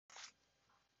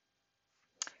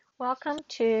Welcome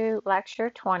to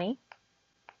Lecture 20.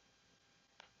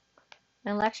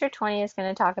 And Lecture 20 is going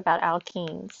to talk about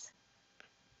alkenes.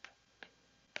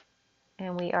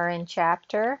 And we are in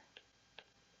Chapter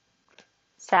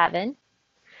 7.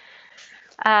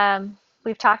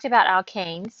 We've talked about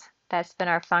alkanes. That's been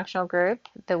our functional group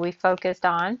that we focused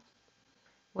on.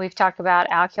 We've talked about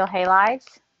alkyl halides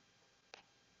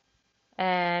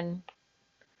and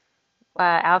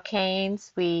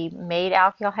alkanes. We made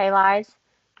alkyl halides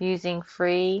using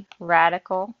free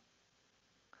radical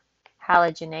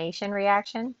halogenation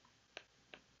reaction.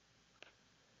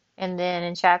 And then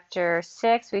in Chapter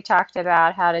 6, we talked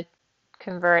about how to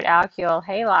convert alkyl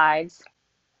halides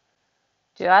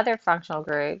to other functional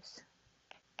groups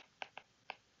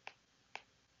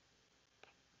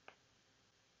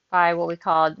by what we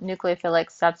call nucleophilic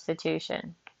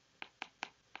substitution.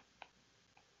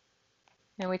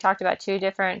 And we talked about two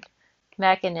different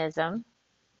mechanisms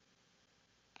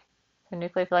for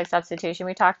nucleophilic substitution.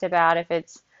 We talked about if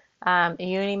it's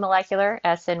unimolecular,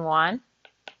 SN1,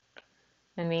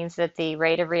 it means that the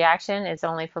rate of reaction is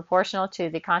only proportional to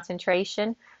the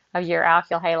concentration of your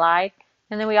alkyl halide.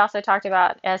 And then we also talked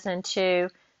about SN2,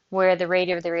 where the rate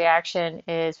of the reaction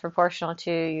is proportional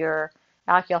to your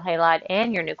alkyl halide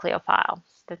and your nucleophile.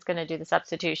 That's going to do the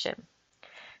substitution.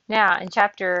 Now, in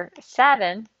Chapter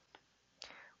 7,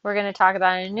 we're going to talk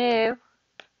about a new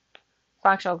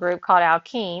functional group called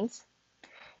alkenes.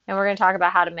 And we're going to talk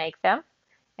about how to make them.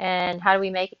 And how do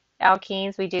we make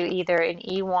alkenes? We do either an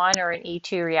E1 or an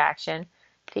E2 reaction.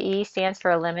 The E stands for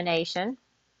elimination.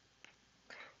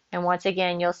 And once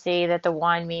again, you'll see that the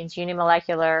 1 means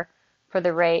unimolecular for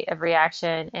the rate of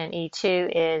reaction, and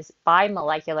E2 is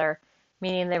bimolecular,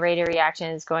 meaning the rate of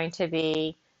reaction is going to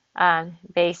be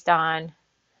based on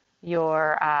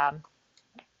your,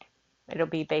 it'll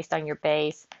be based on your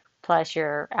base plus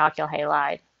your alkyl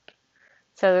halide.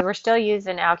 So we're still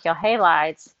using alkyl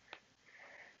halides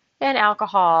and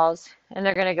alcohols, and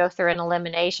they're going to go through an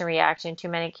elimination reaction to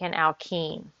make an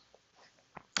alkene.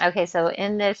 Okay, so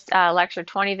in this Lecture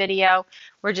 20 video,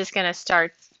 we're just going to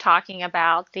start talking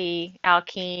about the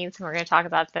alkenes. We're going to talk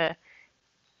about the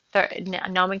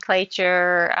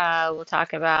nomenclature. We'll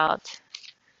talk about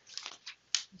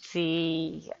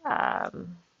the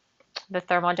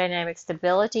thermodynamic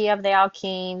stability of the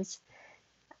alkenes.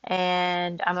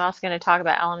 And I'm also going to talk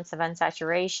about elements of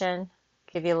unsaturation,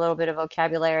 give you a little bit of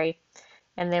vocabulary,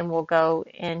 and then we'll go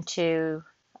into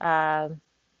the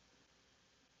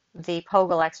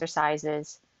POGIL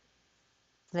exercises,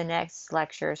 the next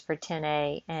lectures for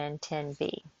 10A and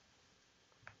 10B.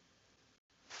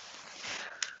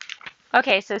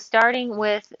 Okay, so starting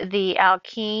with the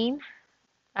alkene,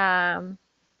 they're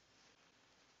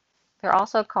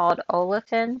also called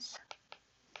olefins.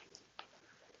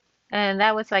 And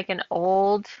that was like an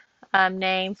old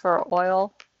name for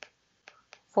oil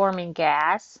forming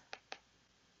gas.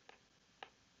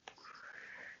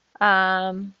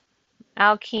 Alkenes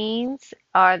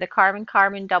are the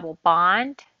carbon-carbon double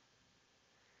bond.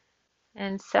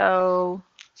 And so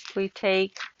we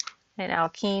take an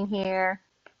alkene here,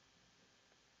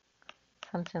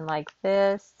 something like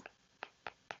this.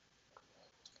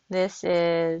 This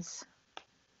is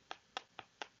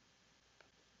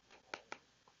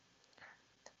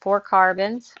 4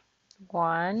 carbons.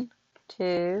 1,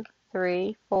 2,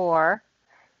 3, 4.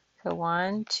 So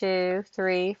 1, 2,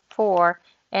 3, 4.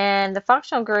 And the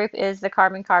functional group is the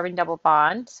carbon-carbon double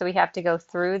bond. So we have to go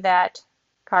through that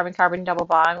carbon-carbon double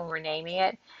bond when we're naming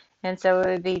it. And so it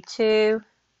would be 2-butene.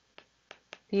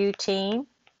 And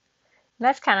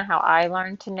that's kind of how I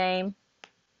learned to name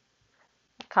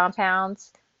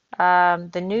compounds.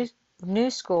 The new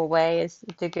school way is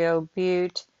to go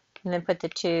but and then put the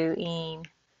 2-ene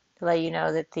to let you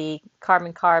know that the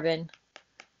carbon-carbon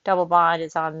double bond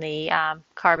is on the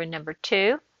carbon number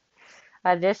 2.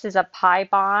 This is a pi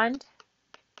bond.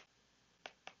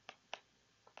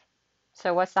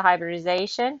 So what's the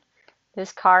hybridization?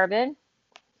 This carbon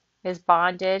is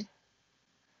bonded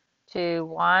to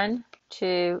 1,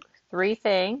 2, 3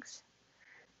 things.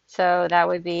 So that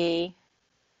would be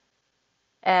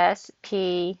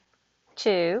sp2.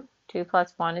 2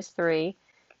 plus 1 is 3.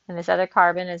 And this other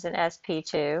carbon is an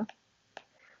sp2.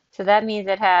 So that means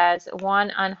it has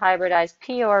one unhybridized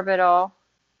p orbital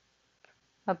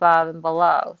above and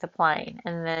below the plane.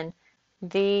 And then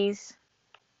these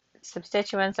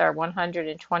substituents are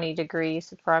 120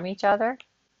 degrees from each other.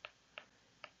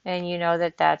 And you know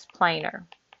that that's planar.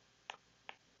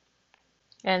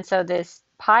 And so this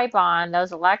pi bond,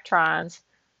 those electrons,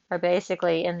 are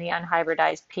basically in the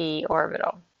unhybridized p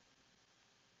orbital.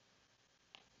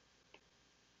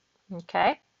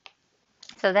 Okay,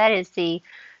 so that is the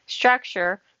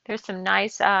structure. There's some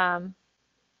nice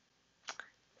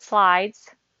slides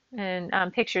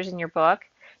and pictures in your book.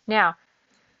 Now,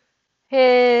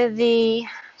 the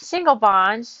single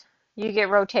bonds, you get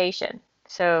rotation.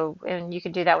 So, and you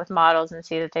can do that with models and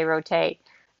see that they rotate.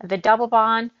 The double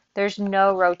bond, there's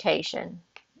no rotation.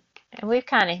 And we've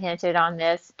kind of hinted on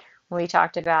this when we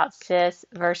talked about cis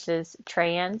versus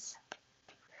trans.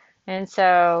 And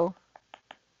so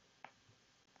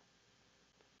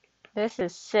this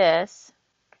is cis,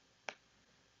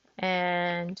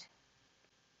 and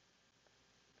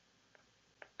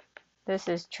this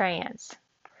is trans.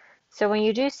 So when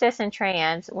you do cis and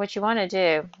trans, what you want to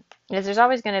do is there's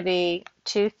always going to be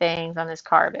two things on this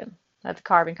carbon, that's the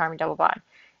carbon-carbon double bond.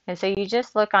 And so you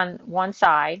just look on one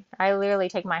side. I literally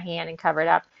take my hand and cover it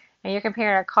up, and you're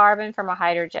comparing a carbon from a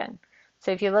hydrogen. So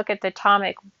if you look at the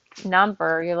atomic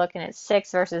number, you're looking at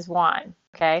 6 versus 1,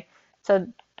 okay? So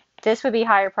this would be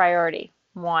higher priority,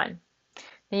 1.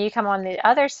 Then you come on the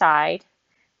other side,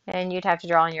 and you'd have to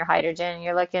draw on your hydrogen, and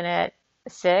you're looking at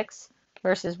 6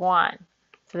 versus 1.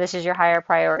 So this is your higher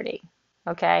priority,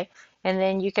 okay? And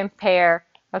then you compare,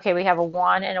 okay, we have a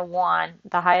 1 and a 1.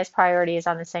 The highest priority is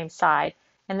on the same side,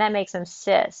 and that makes them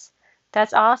cis.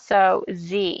 That's also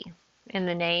Z in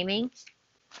the naming.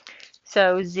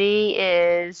 So Z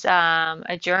is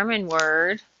a German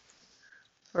word,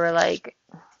 or like,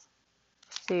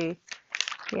 see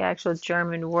the actual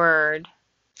German word.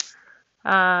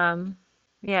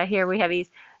 Yeah, here we have these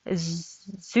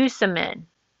zusammen,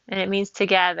 and it means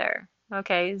together.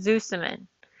 Okay, zusammen.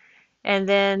 And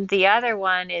then the other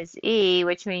one is E,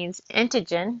 which means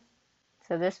antigen.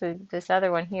 So this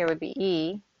other one here would be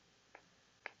E.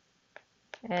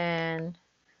 And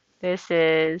this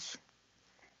is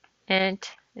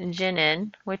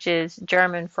entgenen, which is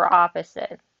German for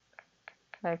opposite.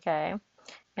 Okay.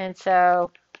 And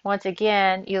so once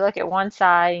again, you look at one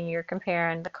side and you're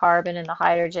comparing the carbon and the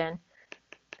hydrogen.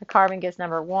 The carbon gives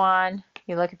number 1.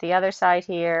 You look at the other side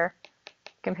here,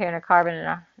 comparing a carbon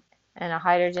and a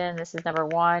hydrogen. This is number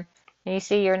 1. And you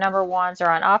see your number 1s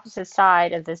are on opposite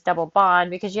side of this double bond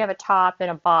because you have a top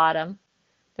and a bottom.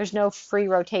 There's no free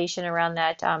rotation around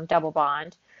that double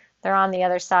bond. They're on the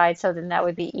other side, so then that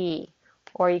would be E,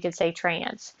 or you could say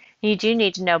trans. You do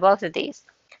need to know both of these.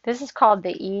 This is called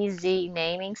the EZ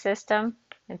naming system.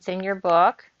 It's in your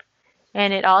book,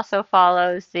 and it also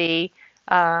follows the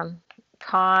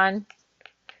Kahn-Ingold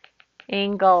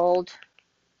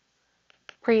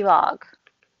Prelog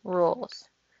rules.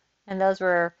 And those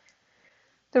were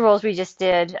the rules we just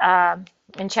did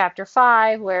in Chapter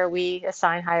 5, where we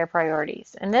assign higher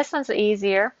priorities. And this one's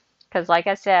easier because, like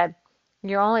I said,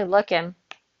 you're only looking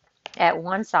at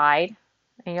one side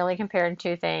and you're only comparing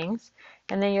two things.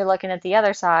 And then you're looking at the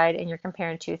other side and you're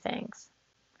comparing two things.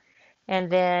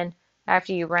 And then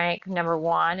after you rank number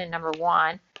 1 and number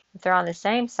 1, if they're on the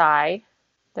same side,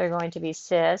 they're going to be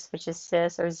cis, which is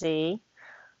cis or Z.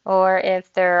 Or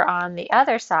if they're on the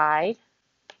other side,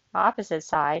 opposite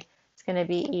side, it's going to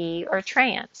be E or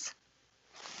trans.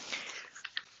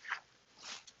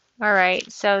 All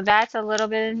right, so that's a little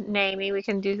bit of naming. We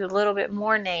can do a little bit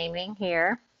more naming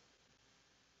here.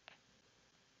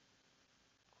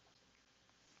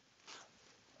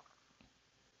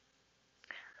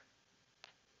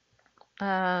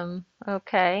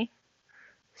 Okay,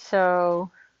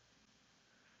 so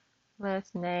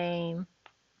let's name,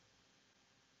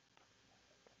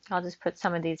 I'll just put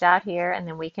some of these out here and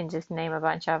then we can just name a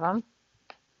bunch of them.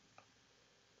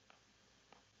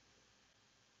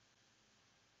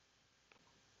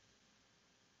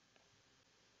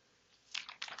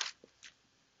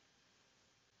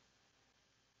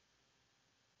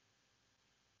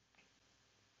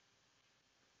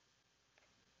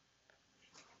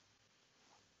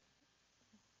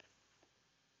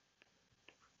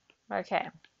 Okay,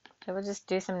 so we'll just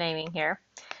do some naming here.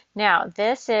 Now,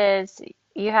 this is,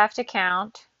 you have to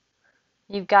count.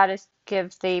 You've got to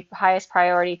give the highest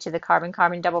priority to the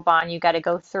carbon-carbon double bond. You've got to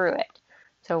go through it.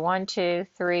 So 1, 2,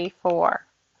 3, 4.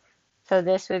 So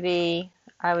this would be,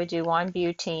 I would do 1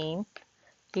 butene.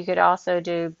 You could also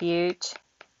do but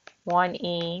 1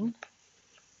 ene.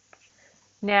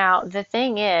 Now, the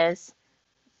thing is,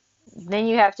 then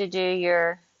you have to do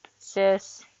your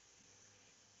cis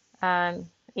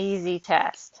EZ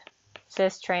test,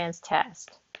 cis trans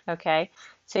test. Okay,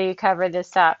 so you cover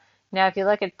this up. Now, if you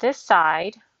look at this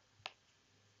side,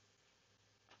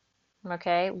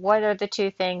 okay, what are the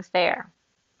two things there?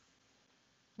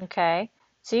 Okay,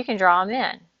 so you can draw them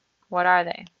in. What are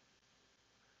they?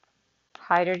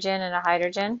 Hydrogen and a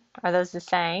hydrogen. Are those the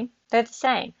same? They're the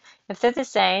same. If they're the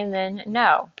same, then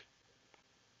no.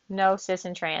 No cis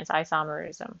and trans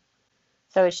isomerism.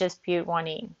 So it's just but 1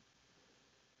 ene.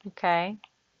 Okay.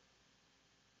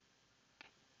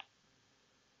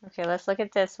 Okay, let's look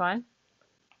at this one.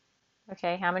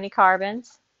 Okay, how many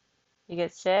carbons? You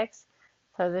get 6.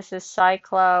 So this is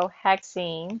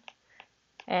cyclohexene,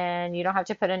 and you don't have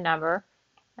to put a number.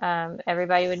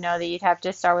 Everybody would know that you'd have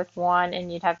to start with 1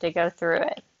 and you'd have to go through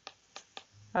it.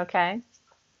 Okay.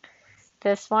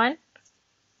 This one,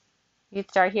 you'd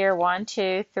start here 1,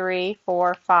 2, 3,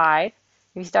 4, 5. If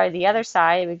you started the other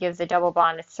side, it would give the double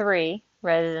bond a 3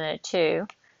 rather than a 2.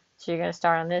 So you're going to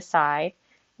start on this side.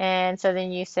 And so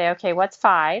then you say, okay, what's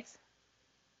 5?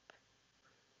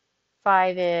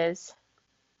 5 is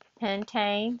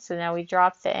pentane. So now we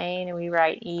drop the ane and we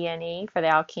write ene for the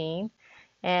alkene.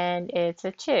 And it's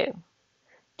a 2.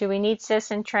 Do we need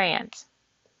cis and trans?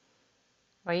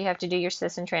 Well, you have to do your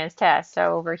cis and trans test.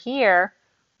 So over here,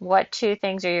 what 2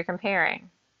 things are you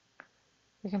comparing?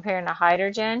 You're comparing a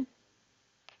hydrogen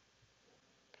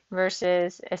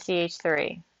versus a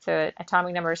CH3. So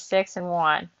atomic number is 6 and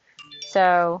 1.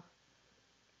 So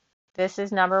this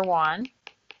is number 1.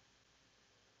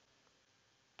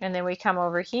 And then we come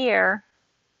over here,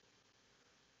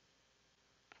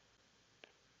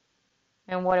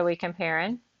 and what are we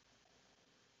comparing?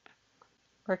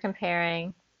 We're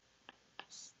comparing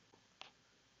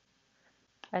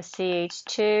a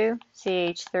CH2,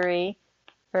 CH3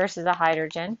 versus a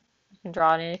hydrogen. You can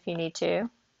draw it in if you need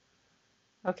to.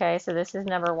 Okay, so this is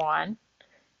number 1.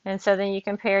 And so then you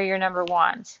compare your number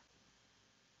 1s.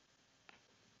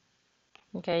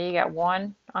 Okay, you got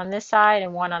 1 on this side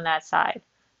and 1 on that side.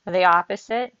 Are they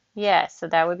opposite? Yes, so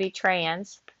that would be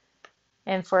trans.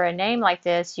 And for a name like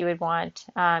this, you would want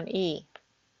E.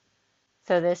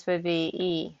 So this would be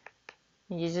E.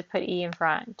 You just put E in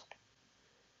front.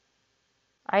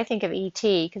 I think of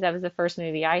E.T. because that was the first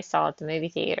movie I saw at the movie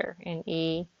theater. And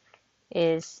E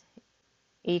is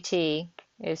E.T.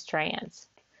 is trans.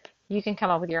 You can come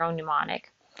up with your own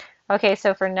mnemonic. Okay,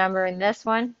 so for numbering this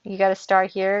one, you got to start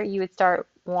here. You would start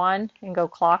 1 and go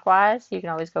clockwise. You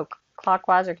can always go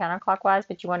clockwise or counterclockwise,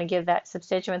 but you want to give that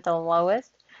substituent the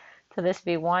lowest. So this would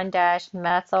be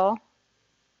 1-methyl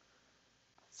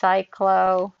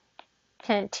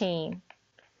cyclopentene.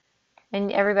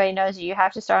 And everybody knows you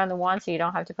have to start on the 1, so you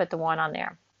don't have to put the 1 on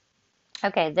there.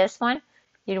 Okay, this one,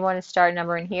 you'd want to start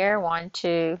numbering here. 1,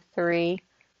 2, 3,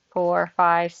 4,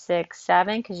 5, 6,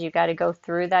 7, because you've got to go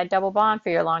through that double bond for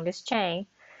your longest chain.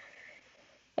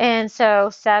 And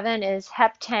so 7 is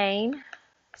heptane.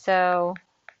 So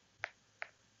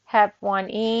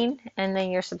hep1-ene, and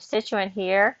then your substituent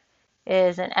here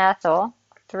is an ethyl,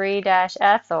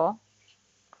 3-ethyl.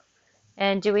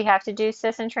 And do we have to do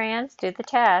cis and trans? Do the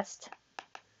test.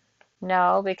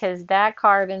 No, because that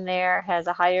carbon there has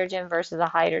a hydrogen versus a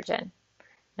hydrogen.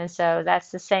 And so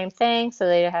that's the same thing, so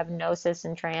they have no cis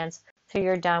and trans. So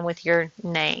you're done with your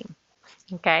name.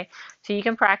 Okay, so you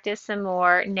can practice some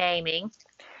more naming.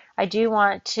 I do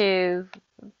want to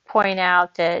point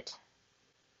out that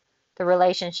the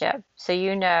relationship, so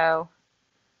you know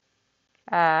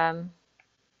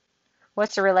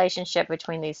what's the relationship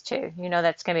between these two. You know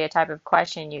that's going to be a type of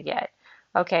question you get.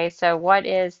 Okay, so what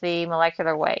is the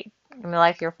molecular weight,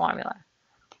 molecular formula?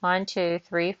 1, 2,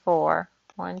 3, 4.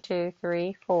 1, 2,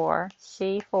 3, 4.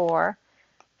 C4.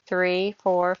 3,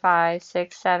 4, 5,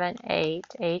 6, 7, 8.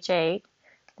 H8.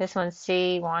 This one's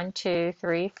C. 1, 2,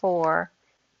 3, 4.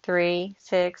 3,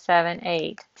 6, 7,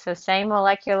 8. So same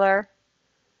molecular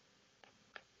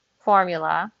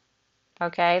formula.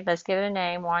 Okay, let's give it a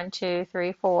name. 1, 2,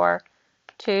 3, 4.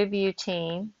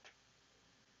 2-butene.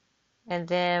 And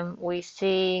then we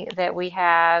see that we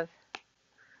have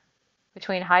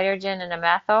between hydrogen and a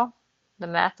methyl, the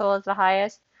methyl is the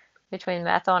highest. Between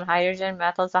methyl and hydrogen,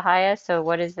 methyl is the highest. So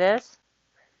what is this?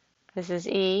 This is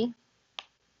E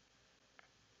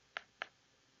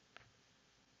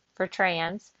for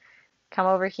trans. Come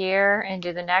over here and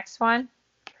do the next one.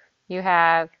 You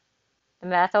have the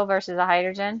methyl versus the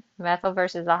hydrogen. Methyl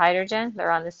versus the hydrogen.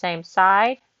 They're on the same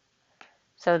side.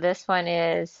 So this one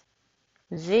is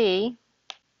Z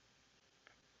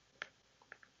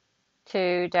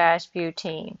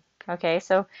 2-butene. Okay,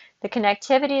 so the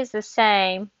connectivity is the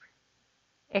same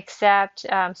except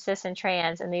cis and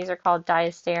trans, and these are called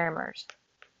diastereomers.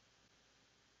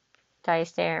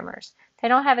 Diastereomers. They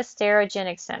don't have a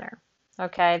stereogenic center.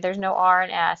 Okay, there's no R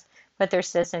and S, but they're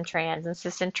cis and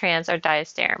cis and trans are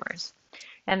diastereomers.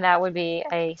 And that would be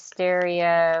a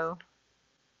stereoisomer.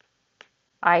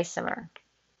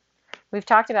 We've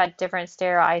talked about different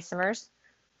stereoisomers.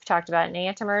 We've talked about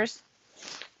enantiomers.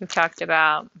 We've talked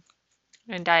about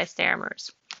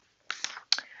diastereomers.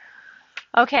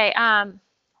 Okay,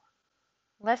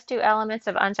 let's do elements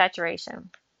of unsaturation.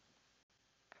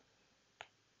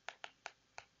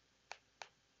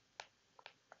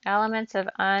 Elements of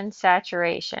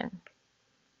unsaturation.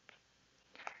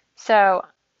 So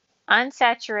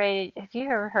unsaturated, have you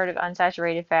ever heard of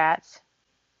unsaturated fats?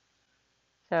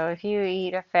 So if you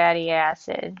eat a fatty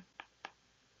acid,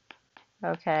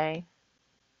 okay,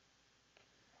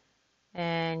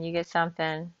 and you get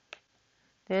something,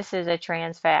 this is a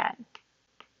trans fat.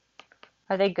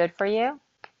 Are they good for you?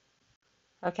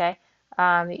 Okay.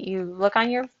 You look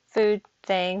on your food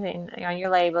things and on your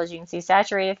labels, you can see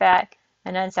saturated fat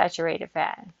and unsaturated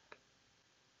fat.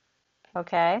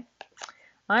 Okay.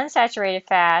 Unsaturated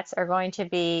fats are going to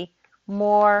be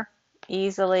more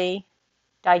easily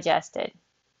digested.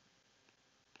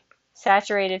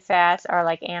 Saturated fats are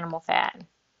like animal fat.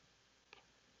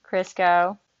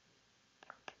 Crisco.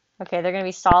 Okay, they're going to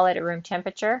be solid at room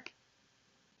temperature.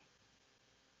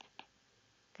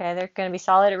 Okay, they're going to be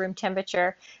solid at room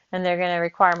temperature and they're going to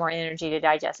require more energy to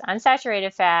digest.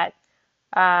 Unsaturated fat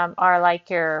are like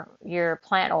your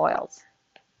plant oils.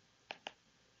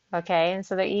 Okay, and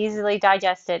so they're easily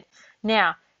digested.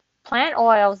 Now, plant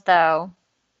oils, though,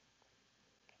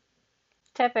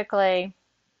 typically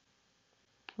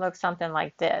look something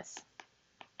like this.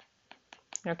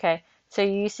 Okay, so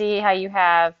you see how you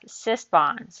have cis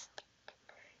bonds,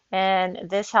 and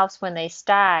this helps when they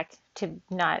stack to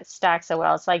not stack so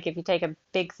well. It's like if you take a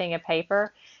big thing of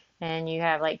paper and you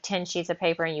have like 10 sheets of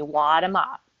paper and you wad them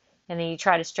up and then you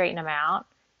try to straighten them out,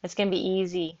 it's going to be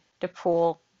easy to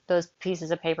pull those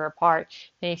pieces of paper apart.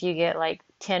 And if you get like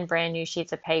 10 brand new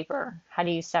sheets of paper, how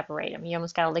do you separate them? You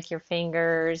almost got to lick your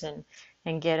fingers and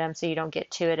get them so you don't get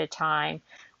two at a time.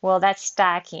 Well, that's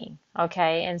stacking,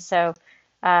 okay? And so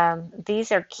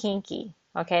these are kinky,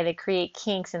 okay? They create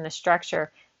kinks in the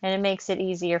structure and it makes it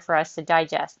easier for us to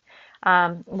digest.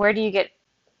 Where do you get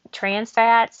trans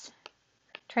fats?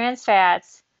 Trans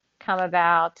fats come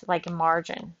about like a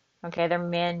margarine, okay? They're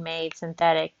man-made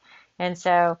synthetic. And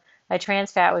so a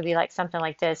trans fat would be like something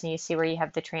like this, and you see where you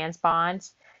have the trans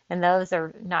bonds, and those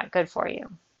are not good for you,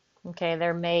 okay?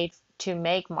 They're made to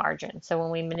make margarine. So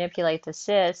when we manipulate the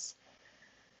cis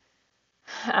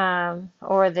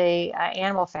or the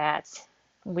animal fats,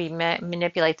 we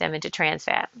manipulate them into trans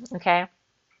fat, okay?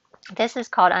 This is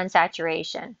called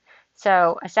unsaturation.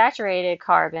 So a saturated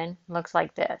carbon looks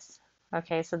like this.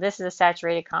 Okay, so this is a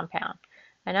saturated compound.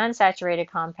 An unsaturated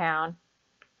compound,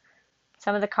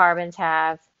 some of the carbons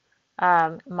have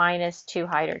minus 2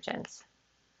 hydrogens.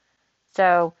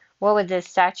 So what would this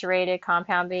saturated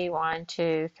compound be? 1,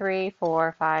 2, 3,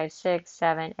 4, 5, 6,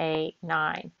 7, 8,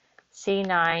 9.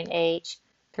 C9H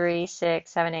 3,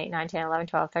 6, 7, 8, 9, 10, 11,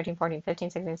 12, 13, 14, 15,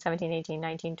 16, 17, 18,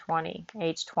 19, 20,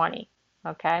 H20.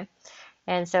 Okay,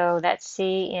 and so that's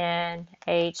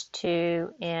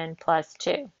CnH2n plus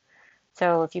 2.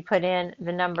 So if you put in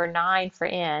the number 9 for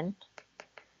N,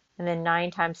 and then 9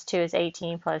 times 2 is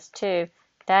 18 plus 2,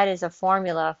 that is a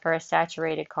formula for a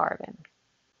saturated carbon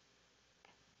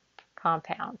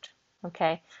compound.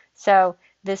 Okay, so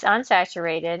this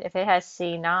unsaturated, if it has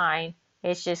C9,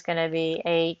 it's just going to be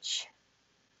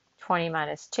H20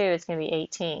 minus 2, it's going to be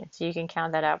 18. So you can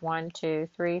count that up. 1, 2,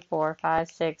 3, 4,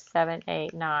 5, 6, 7,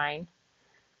 8, 9.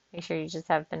 Make sure you just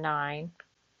have the 9.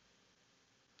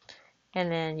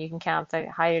 And then you can count the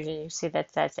hydrogen, you see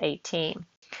that that's 18.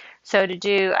 So to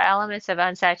do elements of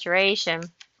unsaturation,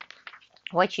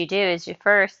 what you do is you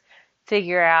first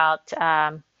figure out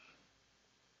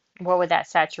what would that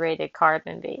saturated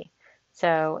carbon be.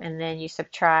 So, and then you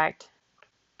subtract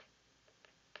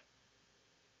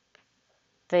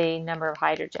the number of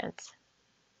hydrogens.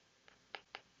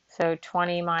 So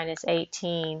 20 minus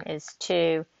 18 is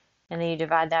 2, and then you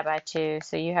divide that by 2.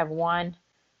 So you have 1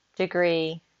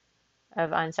 degree of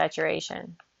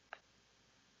unsaturation.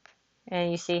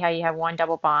 And you see how you have 1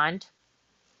 double bond.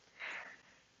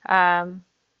 The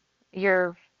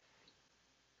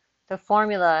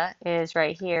formula is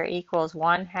right here, equals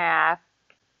 1/2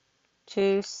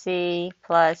 2C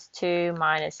plus 2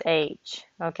 minus H.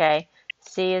 Okay,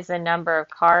 C is the number of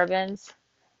carbons,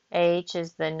 H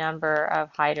is the number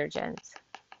of hydrogens.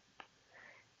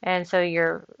 And so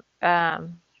your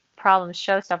problems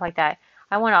show stuff like that.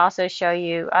 I want to also show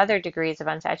you other degrees of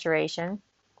unsaturation.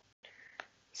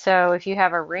 So if you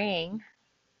have a ring,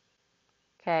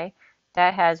 okay,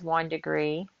 that has 1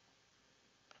 degree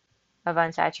of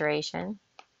unsaturation.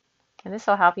 And this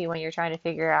will help you when you're trying to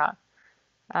figure out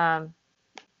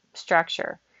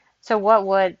structure. So what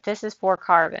would, this is 4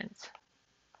 carbons.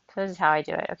 So this is how I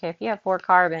do it. Okay, if you have 4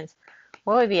 carbons,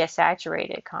 what would be a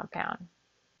saturated compound?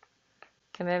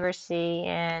 Remember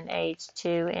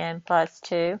CnH2n plus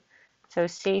 2. So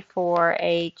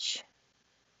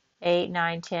C4H8,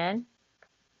 9, 10.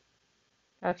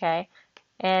 Okay,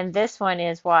 and this one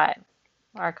is what?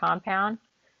 Our compound.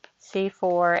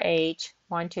 C4H,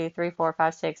 1, 2, 3, 4,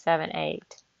 5, 6, 7,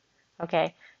 8.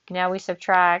 Okay, now we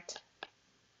subtract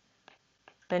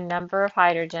the number of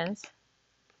hydrogens.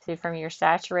 So from your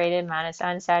saturated minus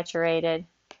unsaturated,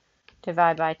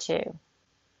 divide by 2.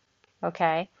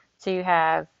 Okay, so you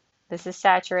have, this is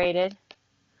saturated,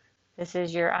 this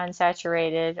is your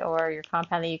unsaturated or your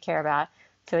compound that you care about.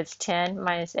 So it's 10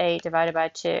 minus 8 divided by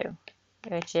 2,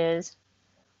 which is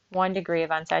 1 degree of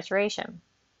unsaturation.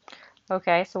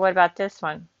 Okay, so what about this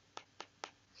one?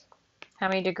 How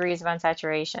many degrees of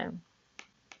unsaturation?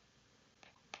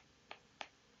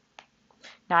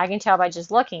 Now I can tell by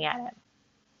just looking at it.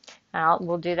 Now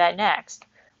we'll do that next.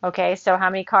 Okay, so how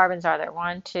many carbons are there?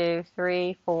 1, 2,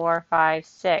 3, 4, 5,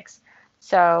 6.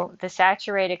 So the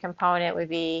saturated component would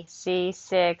be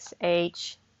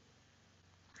C6H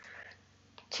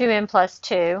 2N plus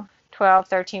 2, 12,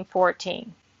 13,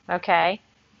 14. Okay,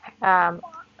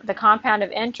 the compound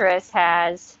of interest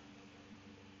has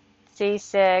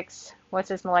C6,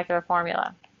 what's its molecular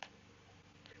formula?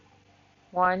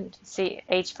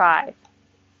 1CH5,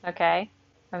 okay?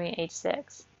 I mean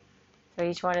H6. So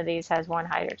each one of these has one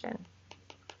hydrogen.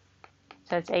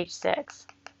 So it's H6.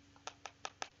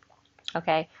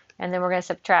 Okay, and then we're going to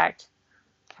subtract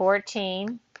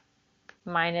 14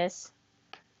 minus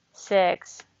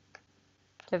 6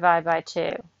 divided by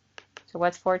 2. So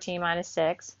what's 14 minus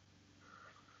 6?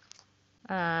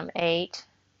 8.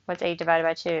 What's 8 divided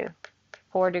by 2?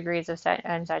 4 degrees of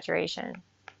unsaturation.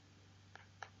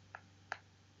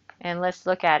 And let's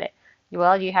look at it.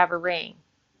 Well, you have a ring.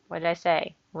 What did I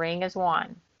say? Ring is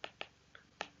 1.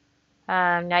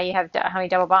 Now you have how many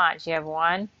double bonds? You have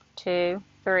 1, 2,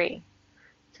 3.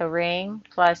 So ring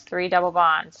plus 3 double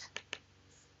bonds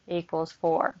equals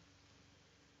 4.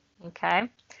 Okay.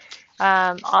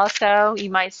 Also, you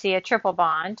might see a triple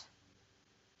bond.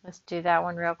 Let's do that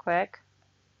one real quick.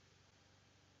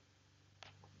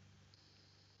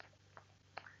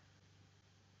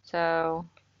 So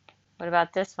what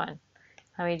about this one?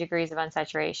 How many degrees of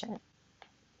unsaturation?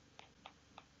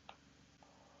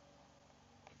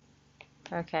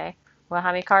 Okay. Well,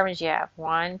 how many carbons do you have?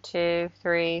 1, 2,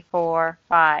 3, 4,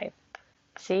 5.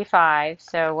 C5.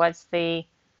 So what's the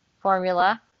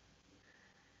formula?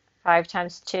 5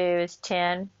 times 2 is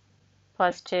 10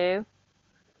 plus 2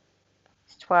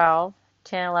 is 12.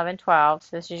 10, 11, 12.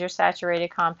 So this is your saturated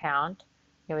compound.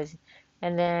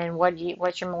 And then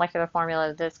what's your molecular formula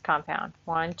of this compound?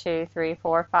 1, 2, 3,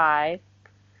 4, 5.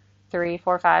 3,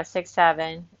 4, 5, 6,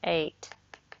 7, 8.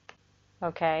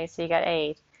 Okay, so you got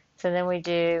 8. So then we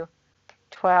do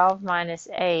 12 minus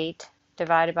 8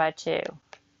 divided by 2.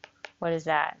 What is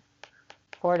that?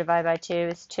 4 divided by 2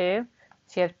 is 2.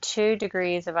 So you have 2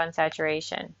 degrees of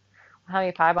unsaturation. How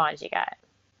many pi bonds you got?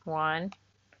 1,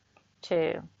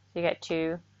 2. So you got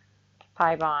 2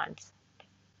 pi bonds.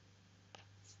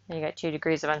 And you got 2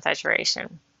 degrees of unsaturation.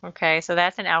 Okay, so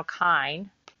that's an alkyne.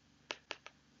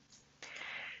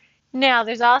 Now,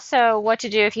 there's also what to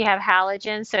do if you have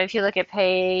halogens. So if you look at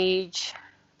page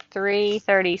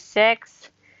 336,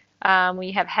 when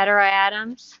you have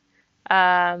heteroatoms,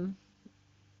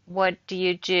 what do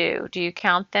you do? Do you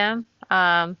count them?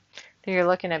 You're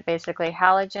looking at basically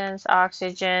halogens,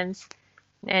 oxygens,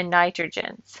 and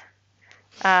nitrogens.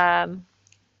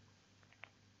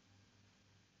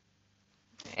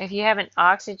 If you have an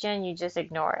oxygen, you just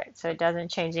ignore it, so it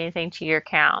doesn't change anything to your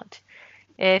count.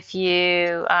 If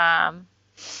you have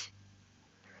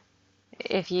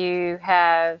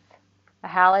a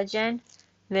halogen,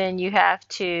 then you have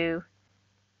to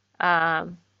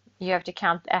count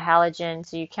a halogen.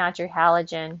 So you count your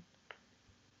halogen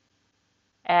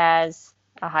as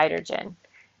a hydrogen.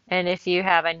 And if you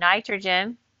have a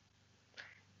nitrogen,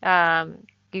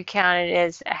 you count it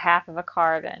as a half of a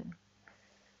carbon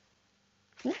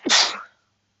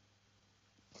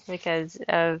because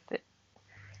of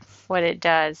what it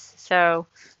does. So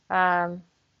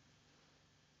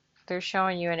they're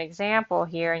showing you an example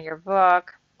here in your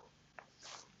book.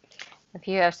 If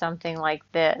you have something like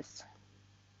this,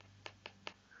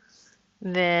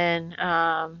 then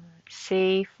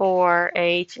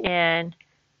C4HN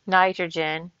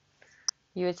nitrogen,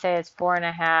 you would say it's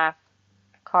 4.5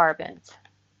 carbons.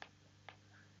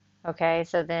 Okay,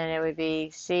 so then it would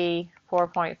be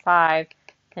C4.5,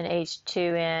 then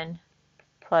H2N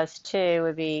plus 2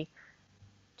 would be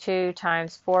 2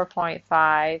 times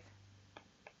 4.5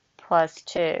 plus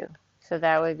 2. So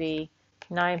that would be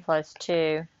 9 plus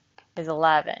 2 is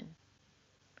 11.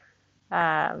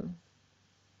 11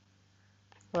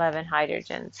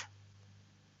 hydrogens.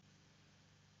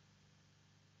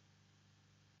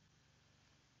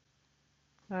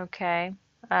 Okay.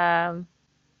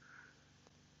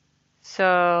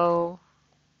 So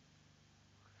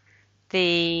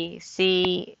the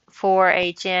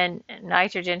C4HN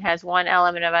nitrogen has one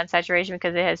element of unsaturation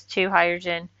because it has two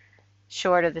hydrogen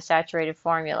short of the saturated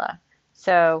formula.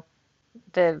 So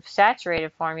the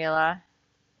saturated formula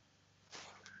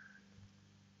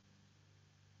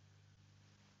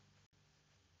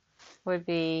would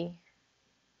be,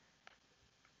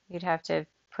 you'd have to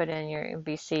put in your, it would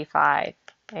be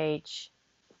C5H,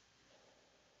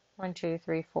 1, 2,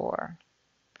 3, 4.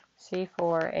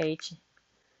 C4H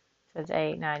says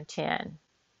 8, 9, 10.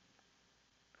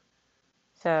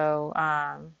 So,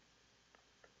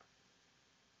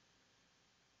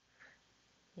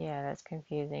 yeah, that's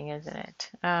confusing, isn't it?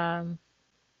 I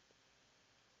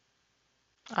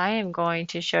am going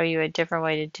to show you a different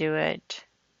way to do it,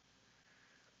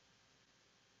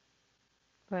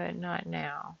 but not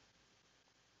now.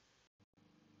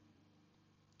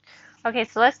 Okay,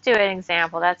 so let's do an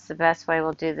example. That's the best way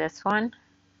we'll do this one.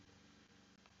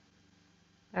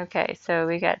 Okay, so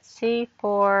we got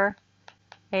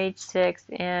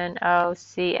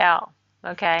C4H6NOCl.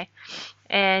 Okay,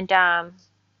 and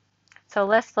so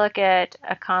let's look at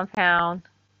a compound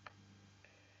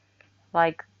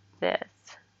like this.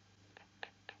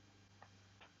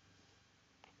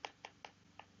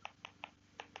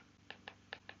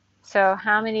 So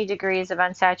how many degrees of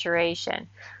unsaturation?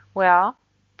 Well,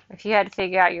 if you had to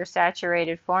figure out your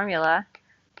saturated formula,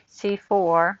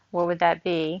 C4, what would that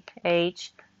be?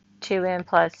 H, 2N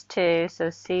plus 2, so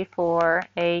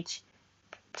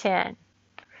C4H10.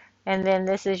 And then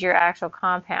this is your actual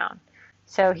compound.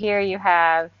 So here you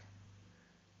have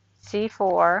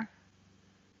C4,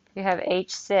 you have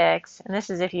H6, and this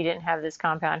is if you didn't have this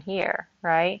compound here,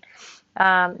 right?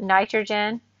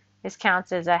 Nitrogen, this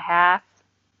counts as a half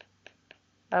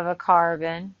of a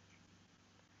carbon,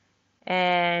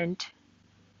 and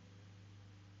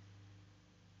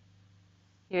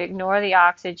you ignore the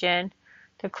oxygen.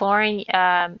 The chlorine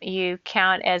you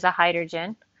count as a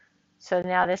hydrogen, so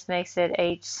now this makes it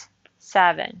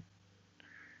H7.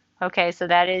 Okay, so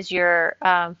that is your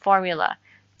formula.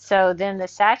 So then the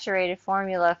saturated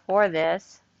formula for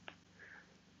this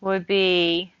would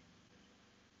be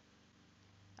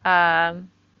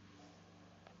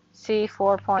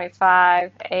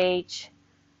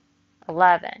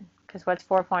C4.5H11, because what's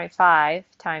 4.5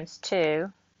 times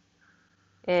 2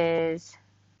 is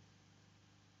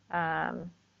 9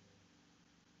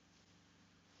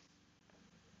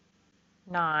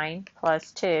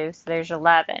 plus 2, so there's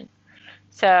 11.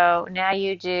 So now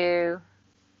you do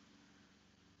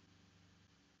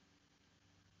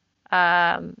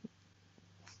 11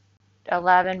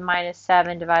 minus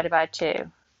 7 divided by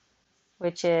 2,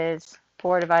 which is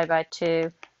 4 divided by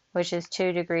 2, which is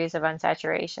 2 degrees of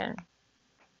unsaturation.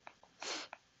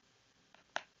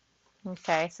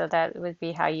 Okay, so that would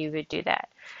be how you would do that.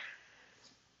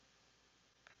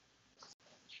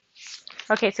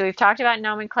 Okay, so we've talked about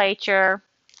nomenclature.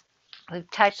 We've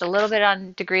touched a little bit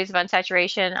on degrees of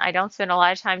unsaturation. I don't spend a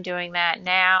lot of time doing that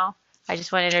now. I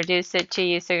just want to introduce it to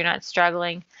you so you're not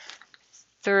struggling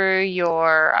through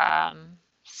your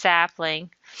sapling.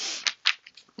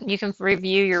 You can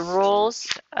review your rules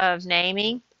of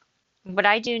naming. What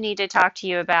I do need to talk to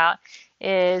you about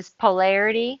is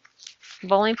polarity,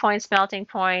 boiling points, melting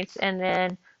points, and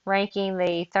then ranking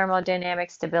the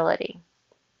thermodynamic stability.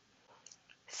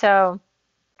 So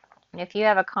if you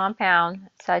have a compound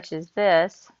such as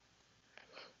this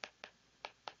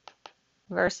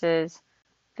versus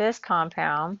this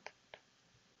compound,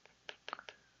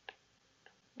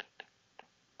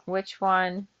 which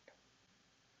one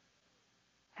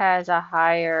has a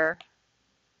higher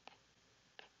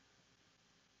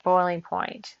boiling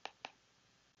point?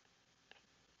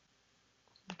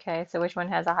 Okay, so which one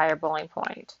has a higher boiling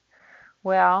point?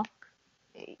 Well,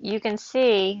 you can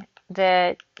see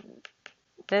that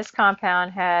this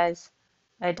compound has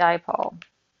a dipole.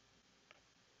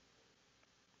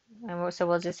 And so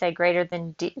we'll just say greater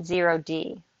than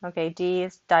 0D. Okay, D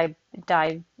is di.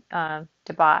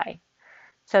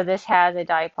 So this has a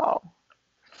dipole.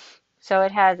 So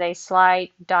it has a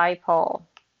slight dipole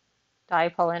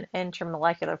and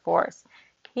intermolecular force.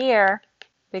 Here,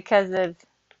 because of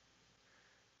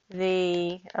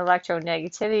the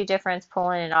electronegativity difference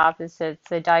pulling in opposites,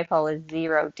 the dipole is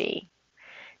 0D.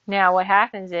 Now what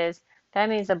happens is, that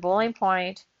means the boiling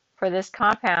point for this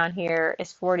compound here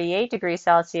is 48 degrees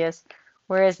Celsius,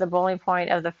 whereas the boiling point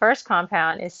of the first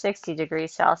compound is 60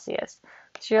 degrees Celsius.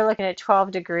 So you're looking at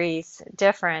 12 degrees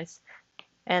difference,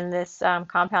 and this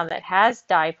compound that has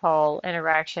dipole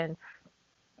interaction,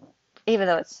 even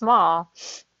though it's small,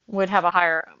 would have a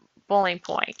higher boiling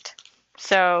point.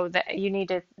 So that you need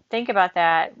to think about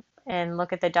that and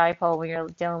look at the dipole when you're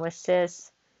dealing with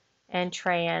cis and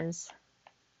trans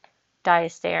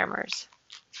diastereomers.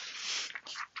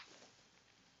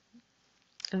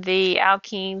 The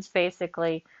alkenes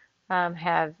basically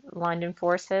have London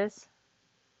forces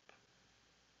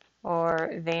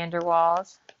or van der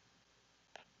Waals.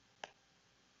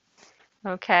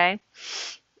 Okay.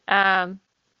 The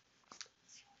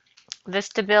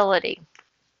stability.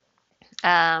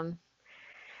 Um,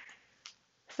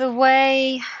 the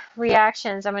way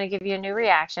reactions, I'm going to give you a new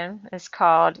reaction. It's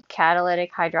called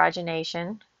catalytic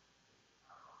hydrogenation.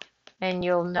 And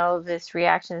you'll know this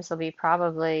reaction. This will be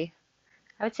probably,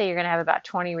 I would say you're going to have about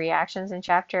 20 reactions in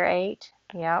chapter 8.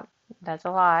 Yep, that's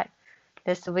a lot.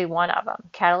 This will be one of them,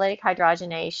 catalytic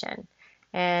hydrogenation.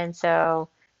 And so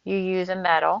you use a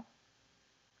metal,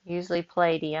 usually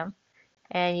palladium,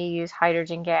 and you use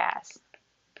hydrogen gas.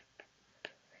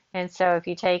 And so if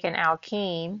you take an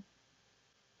alkene,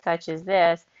 such as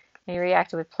this, and you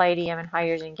react it with palladium and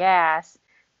hydrogen gas,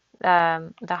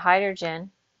 the hydrogen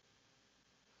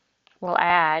will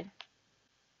add,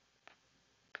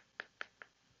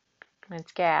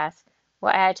 it's gas, will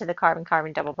add to the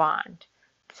carbon-carbon double bond.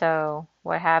 So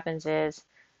what happens is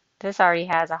this already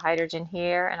has a hydrogen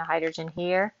here and a hydrogen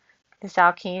here. This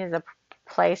alkene is a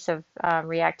place of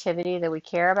reactivity that we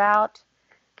care about.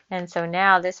 And so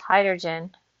now this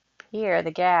hydrogen here,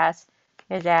 the gas,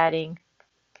 is adding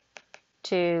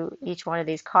to each one of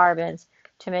these carbons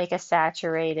to make a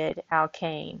saturated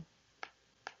alkane.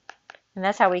 And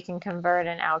that's how we can convert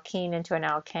an alkene into an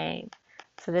alkane.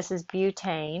 So this is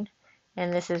butane,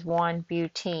 and this is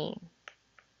 1-butene.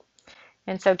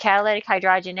 And so catalytic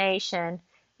hydrogenation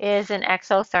is an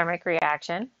exothermic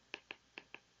reaction.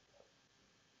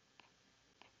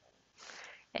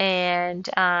 And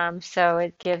so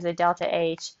it gives a delta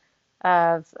H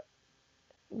of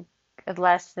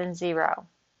less than 0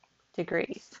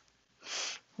 degrees.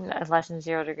 Less than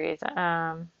 0 degrees.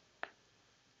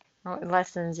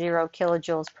 Less than 0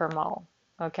 kilojoules per mole.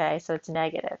 Okay, so it's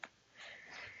negative.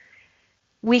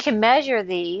 We can measure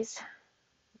these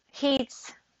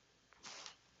heats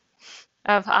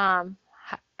of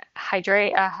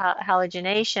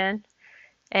halogenation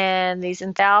and these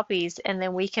enthalpies, and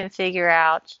then we can figure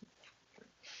out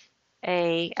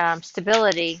a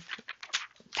stability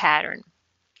pattern.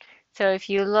 So if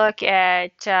you look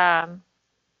at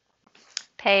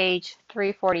page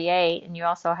 348, and you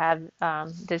also have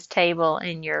this table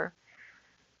in your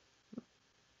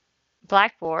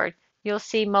Blackboard, you'll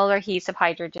see molar heats of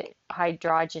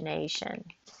hydrogenation.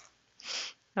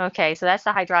 Okay, so that's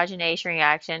the hydrogenation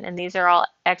reaction, and these are all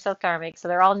exothermic, so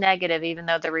they're all negative even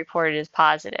though they're reported as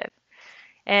positive.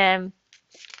 And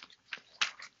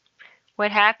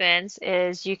what happens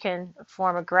is you can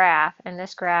form a graph, and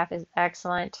this graph is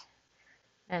excellent,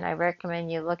 and I recommend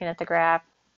you looking at the graph.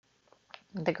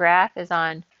 The graph is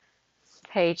on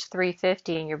page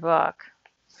 350 in your book,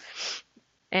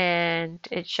 and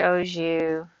it shows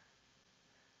you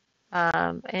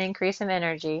an increase in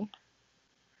energy.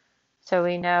 So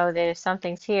we know that if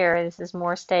something's here, this is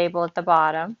more stable at the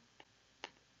bottom.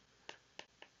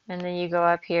 And then you go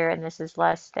up here and this is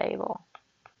less stable.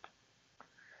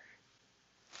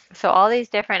 So all these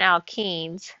different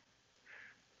alkenes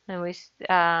and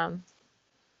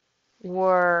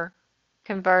were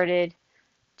converted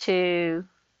to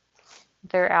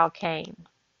their alkane.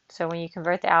 So when you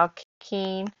convert the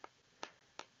alkene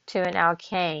to an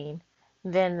alkane,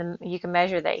 then you can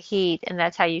measure that heat, and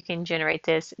that's how you can generate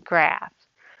this graph.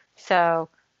 So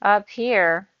up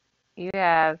here you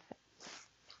have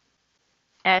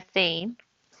ethene,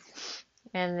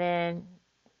 and then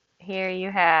here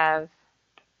you have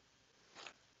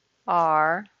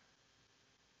R,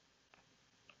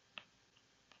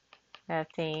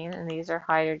 ethene, and these are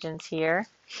hydrogens here.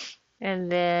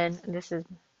 And then this is,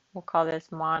 we'll call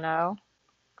this mono.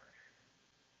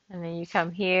 And then you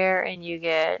come here and you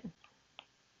get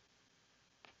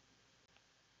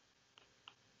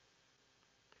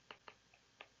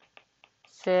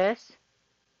cis.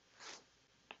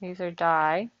 These are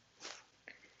di.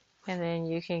 And then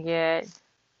you can get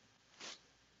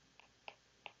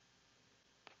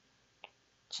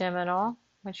geminal,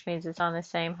 which means it's on the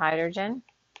same hydrogen.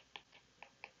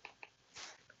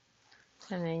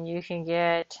 And then you can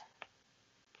get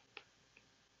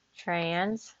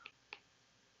trans.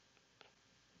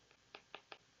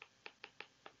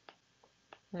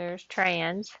 There's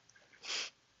trans.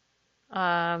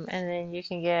 And then you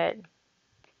can get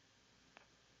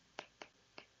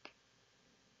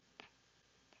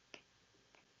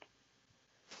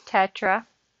tetra.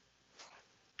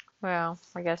 Well,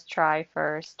 I guess tri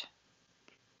first.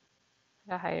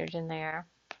 The hydrogen there.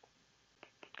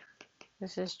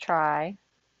 This is tri.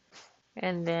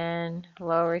 And then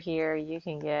lower here you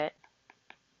can get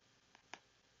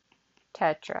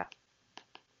tetra.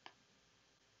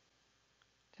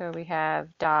 So we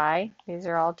have di. These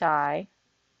are all di.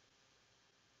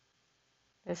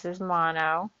 This is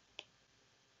mono.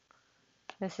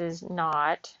 This is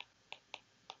not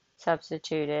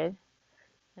substituted.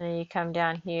 And then you come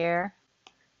down here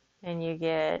and you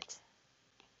get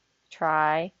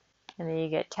tri, and then you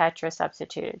get tetra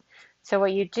substituted. So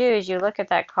what you do is you look at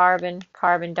that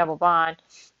carbon-carbon double bond,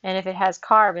 and if it has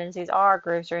carbons, these R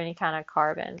groups are any kind of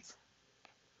carbons.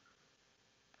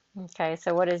 Okay,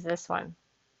 so what is this one?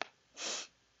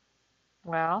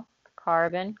 Well,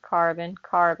 carbon, carbon,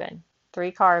 carbon.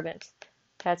 3 carbons.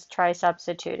 That's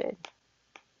tri-substituted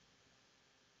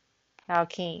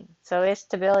alkene. So its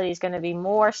stability is going to be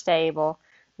more stable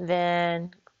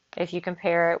than if you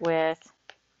compare it with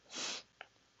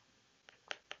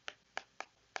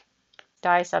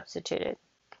di-substituted.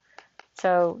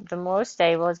 So the most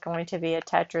stable is going to be a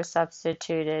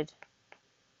tetra-substituted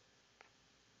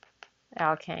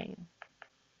alkane.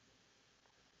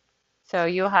 So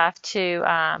you'll have to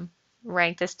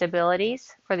rank the stabilities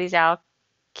for these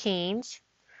alkenes.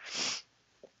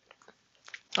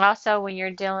 Also, when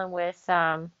you're dealing with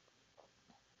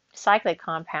cyclic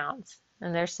compounds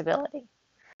and their stability.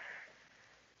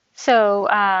 So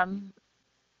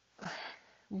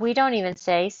we don't even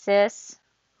say cis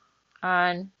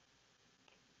on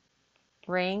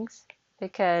rings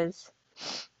because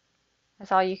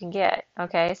that's all you can get.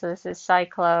 Okay, so this is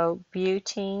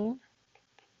cyclobutene,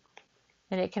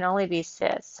 and it can only be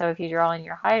cis. So if you draw in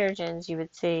your hydrogens, you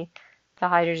would see the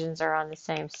hydrogens are on the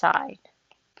same side.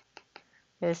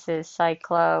 This is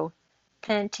cyclopentene.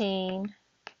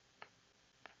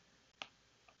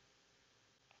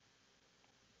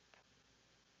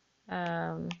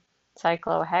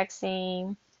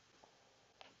 Cyclohexene.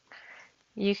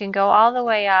 You can go all the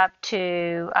way up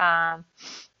to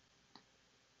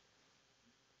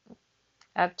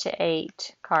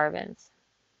 8 carbons.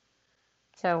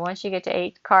 So once you get to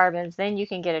 8 carbons, then you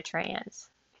can get a trans.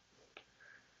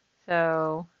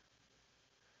 So,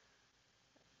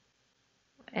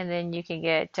 and then you can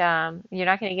get, you're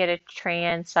not going to get a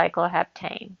trans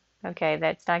cycloheptane. Okay,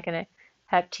 that's not going to,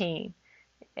 heptene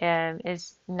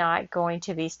is not going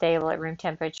to be stable at room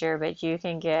temperature, but you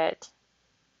can get,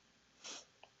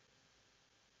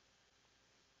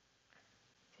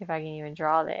 see if I can even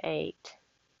draw the 8.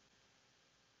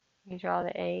 You draw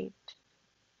the 8.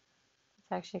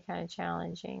 It's actually kind of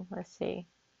challenging. Let's see.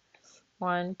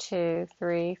 1, 2,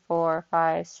 3, 4,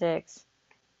 5, 6,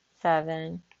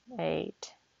 7,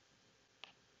 8.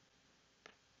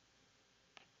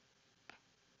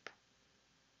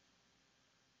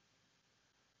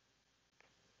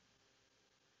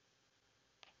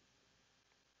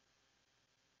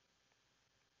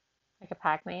 Like a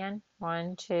Pac-Man.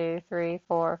 1, 2, 3,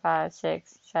 4, 5,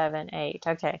 6, 7, 8.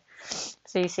 Okay.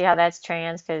 So you see how that's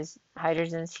trans because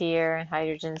hydrogen's here and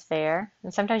hydrogen's there.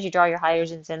 And sometimes you draw your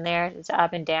hydrogens in there. It's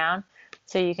up and down.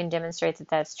 So you can demonstrate that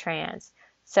that's trans.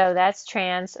 So that's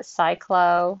trans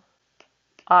cyclooctene.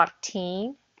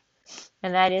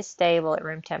 And that is stable at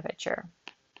room temperature.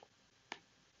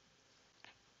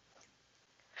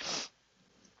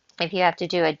 If you have to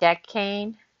do a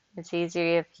decane, it's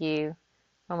easier if you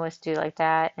almost do like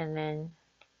that and then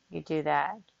you do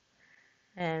that.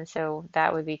 And so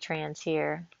that would be trans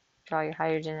here. Draw your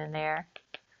hydrogen in there.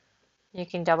 You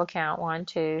can double count 1,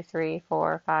 2, 3,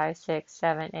 4, 5, 6,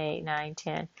 7, 8, 9,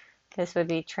 10. This would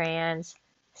be trans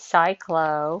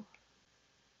cyclodecene.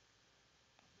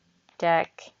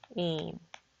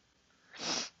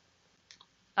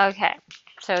 Okay,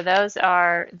 so those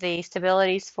are the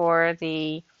stabilities for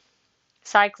the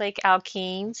cyclic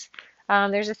alkenes.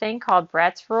 There's a thing called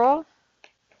Brett's rule.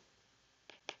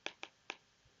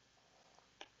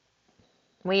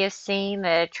 We have seen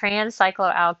that a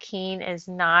trans-cycloalkene is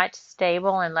not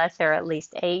stable unless there are at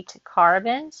least 8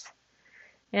 carbons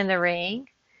in the ring.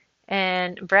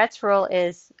 And Brett's rule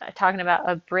is talking about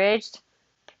a bridged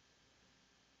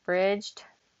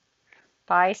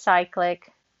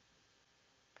bicyclic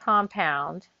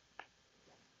compound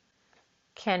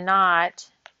cannot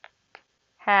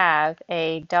have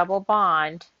a double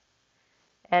bond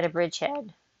at a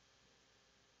bridgehead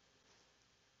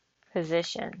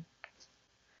position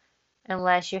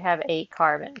unless you have 8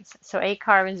 carbons. So 8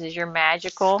 carbons is your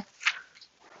magical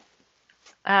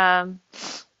kind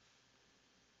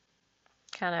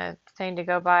of thing to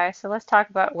go by. So let's talk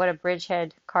about what a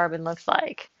bridgehead carbon looks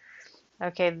like.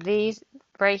 Okay, these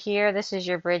right here, this is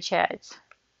your bridgeheads.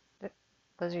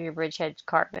 Those are your bridgehead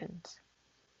carbons.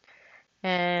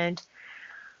 And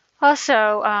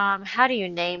also, how do you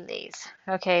name these?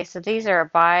 Okay, so these are a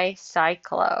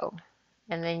bicyclo,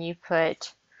 and then you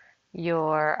put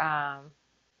your,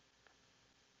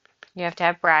 you have to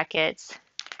have brackets,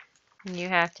 and you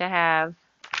have to have,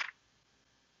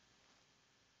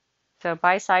 so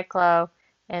bicyclo,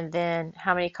 and then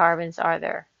how many carbons are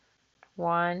there?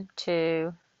 1,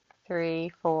 2, 3,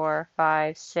 4,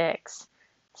 5, 6,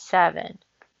 7.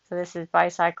 So this is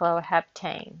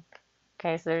bicycloheptane.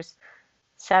 Okay, so there's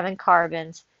 7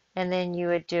 carbons, and then you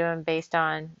would do them based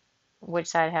on which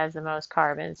side has the most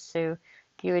carbons. So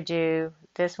you would do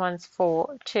this one's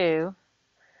 2,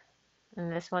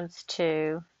 and this one's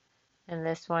 2, and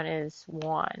this one is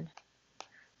 1.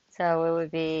 So it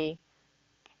would be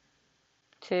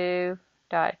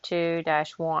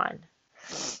 2.2-1.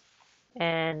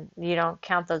 And you don't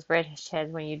count those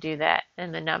bridgeheads when you do that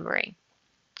in the numbering.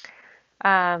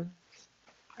 I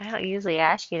don't usually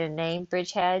ask you to name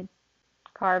bridgehead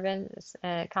carbons,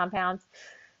 compounds,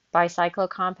 bicyclo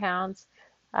compounds,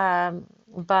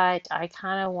 but I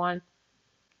kind of want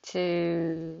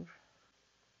to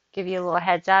give you a little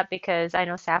heads up because I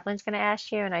know Sapling's going to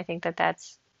ask you, and I think that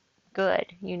that's good.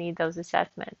 You need those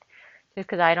assessments. Just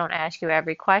because I don't ask you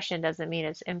every question doesn't mean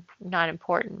it's not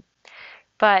important.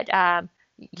 But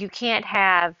you can't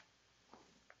have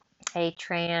a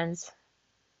trans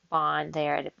bond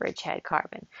there at a bridgehead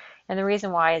carbon. And the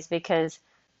reason why is because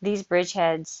these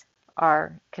bridgeheads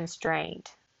are constrained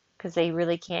because they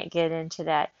really can't get into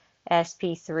that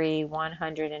sp3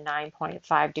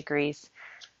 109.5 degrees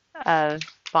of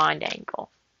bond angle.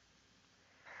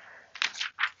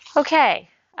 Okay,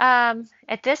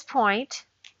 at this point,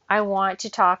 I want to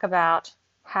talk about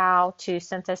how to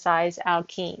synthesize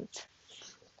alkenes.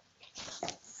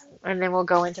 And then we'll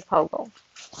go into POGL.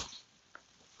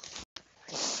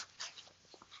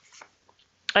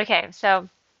 Okay, so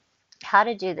how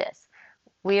to do this.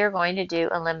 We are going to do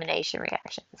elimination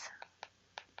reactions.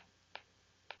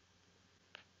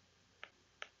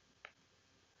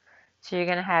 So you're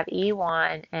going to have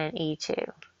E1 and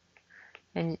E2.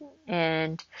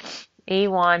 And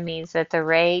E1 means that the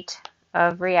rate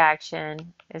of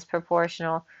reaction is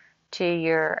proportional to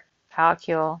your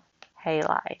alkyl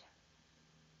halide.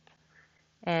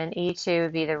 And E2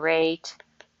 would be the rate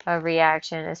of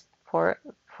reaction is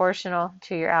proportional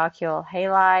to your alkyl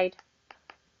halide,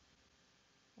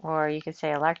 or you could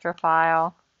say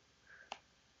electrophile,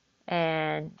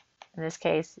 and in this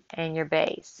case, and your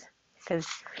base. Because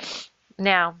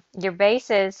now your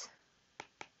bases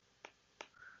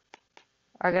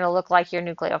are going to look like your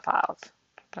nucleophiles.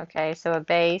 Okay, so a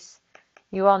base,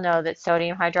 you all know that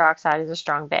sodium hydroxide is a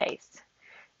strong base.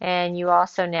 And you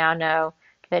also now know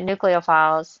that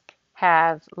nucleophiles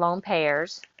have lone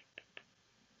pairs,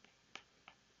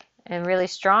 and really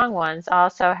strong ones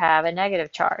also have a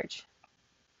negative charge.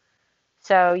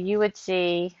 So you would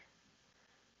see,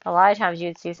 a lot of times you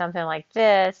would see something like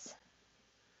this,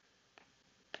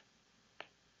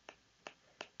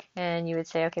 and you would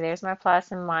say, okay, there's my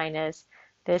plus and minus.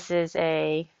 This is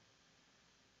a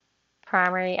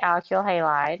primary alkyl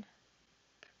halide.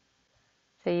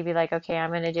 So you'd be like, okay, I'm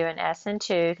going to do an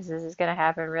SN2 because this is going to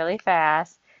happen really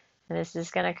fast. And this is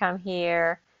going to come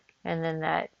here. And then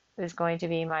that is going to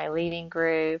be my leaving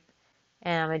group.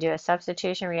 And I'm going to do a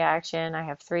substitution reaction. I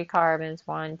have 3 carbons,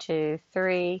 1, 2,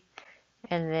 3.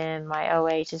 And then my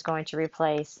OH is going to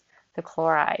replace the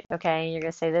chloride. Okay, and you're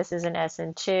going to say this is an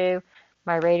SN2.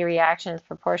 My rate of reaction is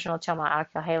proportional to my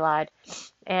alkyl halide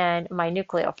and my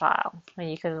nucleophile.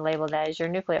 And you can label that as your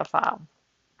nucleophile.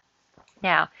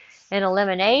 Now, in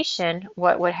elimination,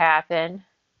 what would happen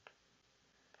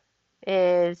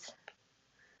is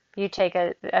you take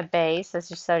a base, this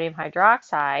is sodium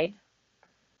hydroxide.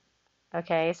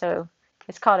 Okay, so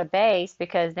it's called a base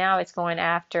because now it's going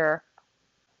after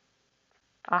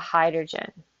a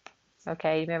hydrogen.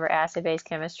 Okay, remember acid-base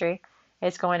chemistry?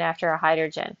 It's going after a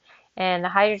hydrogen. And the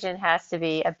hydrogen has to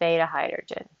be a beta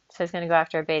hydrogen. So it's going to go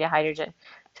after a beta hydrogen.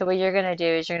 So what you're going to do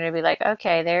is you're going to be like,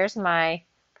 okay, there's my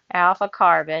alpha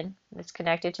carbon that's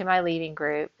connected to my leaving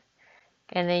group.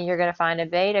 And then you're going to find a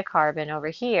beta carbon over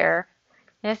here.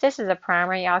 And if this is a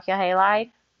primary alkyl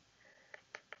halide,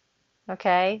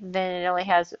 okay, then it only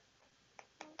has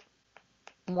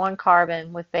 1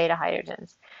 carbon with beta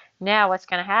hydrogens. Now what's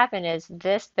going to happen is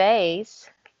this base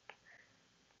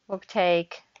will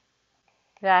take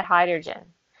that hydrogen,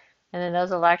 and then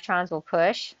those electrons will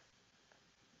push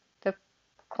the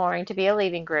chlorine to be a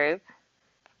leaving group,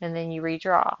 and then you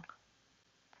redraw.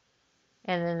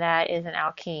 And then that is an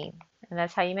alkene. And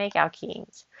that's how you make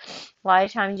alkenes. A lot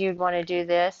of times you'd want to do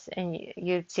this and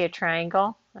you'd see a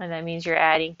triangle, and that means you're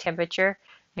adding temperature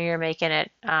and you're making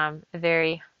it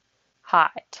very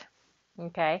hot.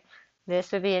 Okay,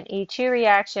 this would be an E2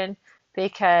 reaction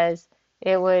because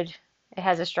it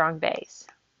has a strong base.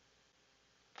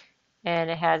 and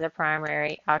it has a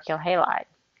primary alkyl halide.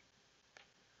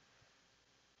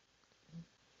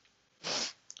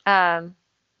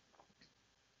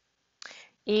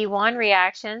 E1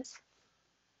 reactions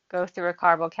go through a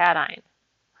carbocation.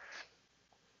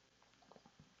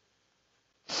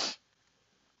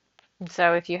 And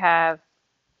so if you have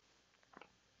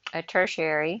a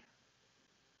tertiary,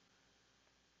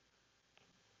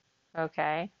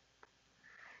 okay,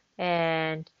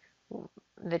 and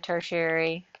the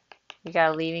tertiary, you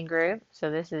got a leaving group, so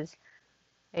this is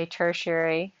a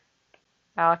tertiary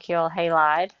alkyl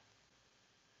halide,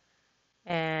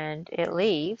 and it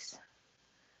leaves.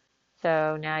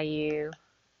 So now you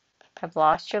have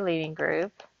lost your leaving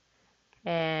group,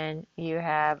 and you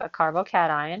have a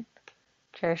carbocation,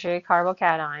 tertiary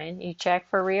carbocation. You check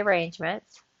for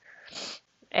rearrangements,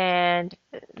 and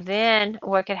then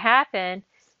what could happen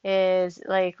is,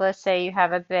 like, let's say you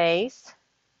have a base,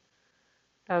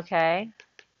 okay?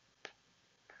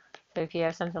 So if you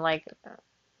have something like,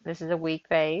 this is a weak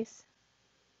base,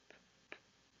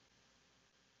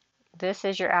 this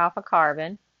is your alpha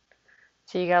carbon,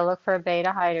 so you got to look for a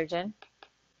beta hydrogen,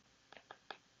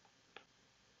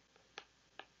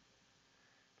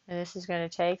 and this is going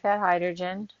to take that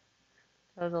hydrogen,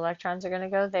 those electrons are going to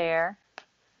go there,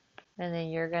 and then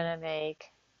you're going to make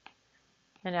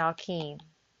an alkene.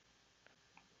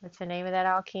 What's the name of that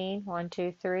alkene? 1,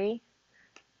 2, 3,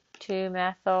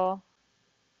 2-methyl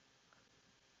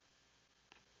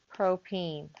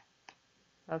propene,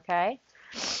 okay?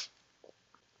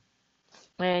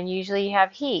 And usually you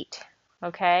have heat,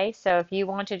 okay? So if you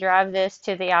want to drive this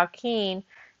to the alkene,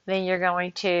 then you're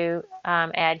going to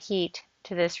add heat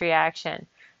to this reaction.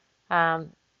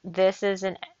 This is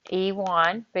an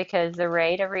E1 because the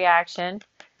rate of reaction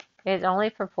is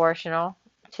only proportional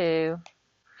to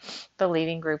the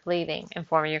leaving group leaving and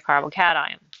forming your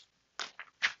carbocation.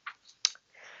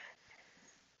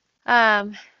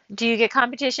 Do you get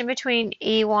competition between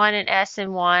E1 and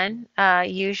SN1?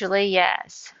 Usually,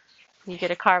 yes. You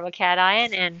get a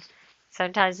carbocation, and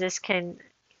sometimes this can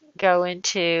go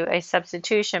into a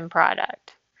substitution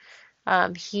product.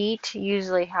 Heat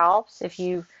usually helps. If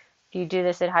you do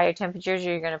this at higher temperatures,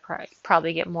 you're going to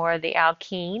probably get more of the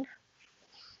alkene.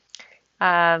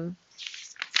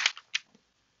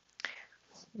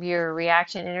 Your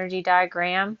reaction energy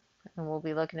diagram, and we'll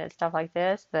be looking at stuff like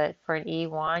this, but for an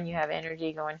E1, you have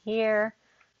energy going here.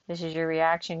 This is your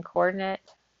reaction coordinate.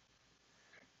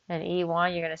 And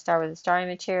E1, you're going to start with the starting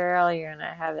material. You're going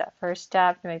to have that first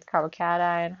step to make the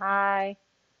carbocation high.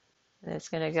 And it's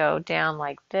going to go down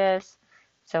like this.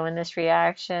 So in this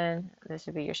reaction, this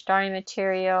would be your starting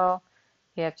material.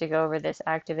 You have to go over this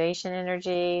activation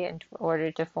energy in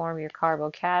order to form your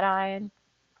carbocation.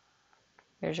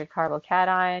 Here's your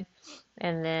carbocation.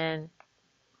 And then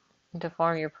to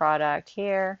form your product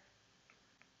here,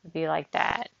 it would be like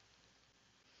that.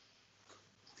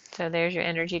 So there's your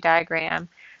energy diagram.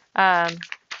 We're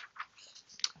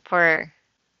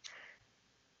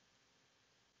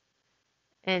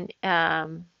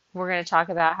going to talk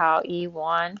about how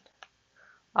E1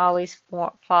 always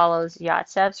follows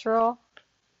Yatsev's rule.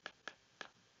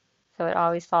 So it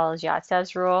always follows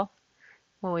Yatsev's rule.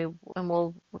 And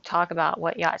we'll talk about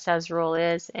what Yatsev's rule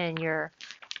is in your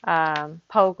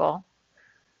POGL.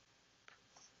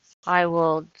 I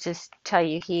will just tell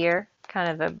you here,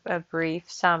 kind of a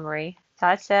brief summary.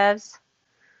 Yatsev's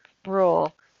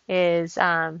rule is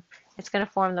it's going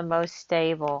to form the most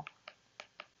stable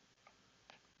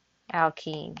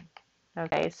alkene.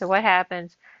 Okay, so what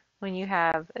happens when you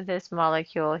have this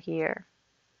molecule here?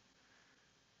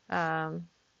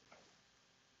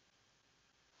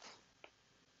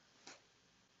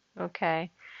 Okay,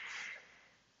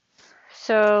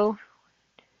 so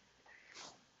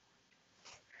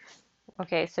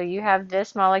you have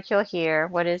this molecule here.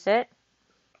 What is it?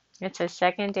 It's a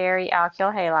secondary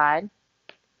alkyl halide.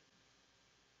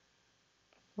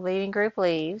 Leaving group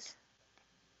leaves.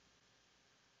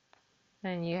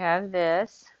 And you have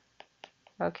this.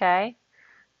 Okay.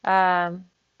 It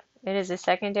is a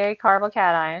secondary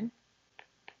carbocation.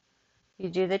 You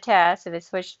do the test. If it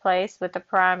switched place with the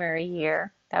primary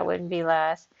here, that wouldn't be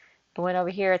less. If it went over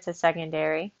here, it's a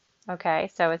secondary.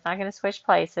 Okay, so it's not going to switch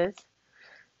places.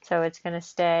 So it's going to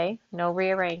stay, no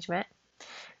rearrangement.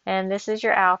 And this is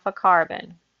your alpha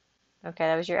carbon. Okay,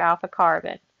 that was your alpha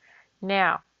carbon.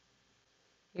 Now,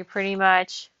 you're pretty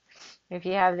much, if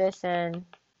you have this in,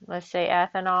 let's say,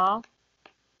 ethanol,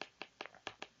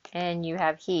 and you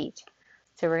have heat.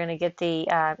 So we're going to get the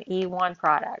E1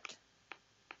 product.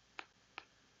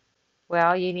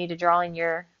 Well, you need to draw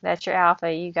in that's your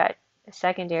alpha. You got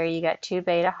secondary, you got 2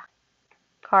 beta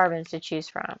carbons to choose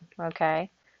from. Okay,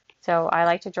 So I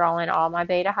like to draw in all my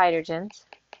beta hydrogens.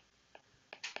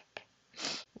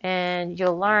 And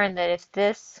you'll learn that if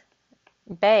this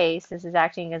base, this is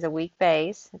acting as a weak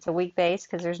base, it's a weak base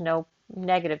because there's no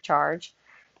negative charge.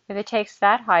 If it takes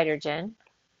that hydrogen,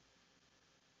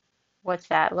 what's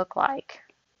that look like?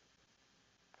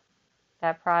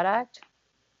 That product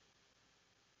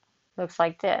looks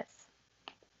like this.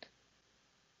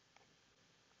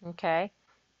 Okay,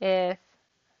 if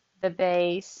the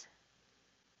base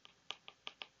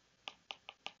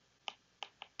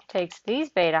takes these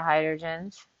beta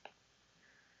hydrogens,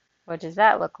 what does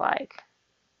that look like?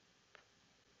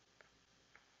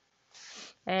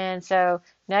 And so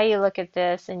now you look at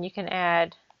this and you can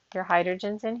add your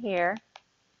hydrogens in here.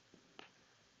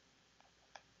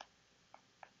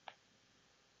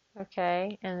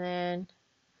 Okay, and then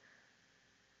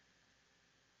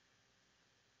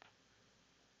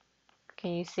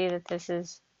can you see that this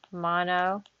is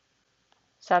mono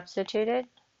substituted?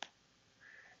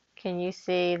 Can you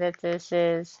see that this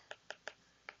is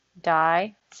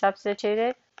di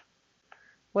substituted?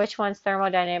 Which one's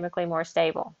thermodynamically more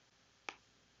stable?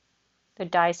 The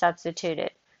di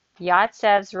substituted.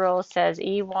 Yatsev's rule says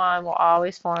E1 will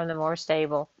always form the more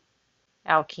stable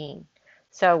alkene.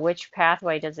 So which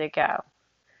pathway does it go?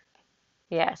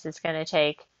 Yes, it's going to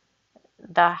take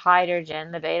the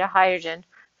hydrogen, the beta hydrogen,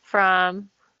 from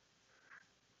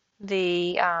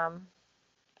the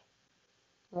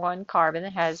one carbon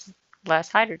that has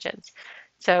less hydrogens.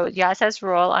 So Yatsev's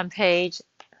rule on page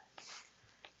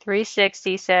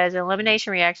 360 says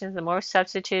elimination reactions, the more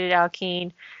substituted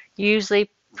alkene usually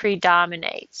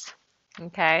predominates.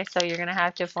 Okay, so you're going to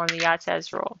have to form the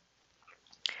Yatsev's rule.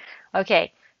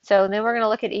 Okay, so then we're going to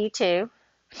look at E2.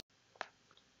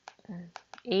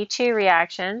 E2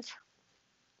 reactions.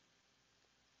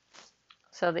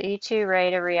 So the E2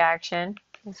 rate of reaction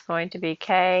is going to be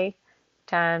K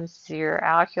times your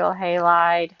alkyl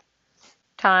halide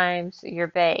times your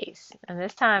base. And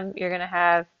this time you're going to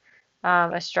have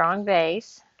a strong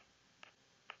base.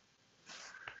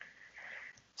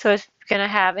 So it's going to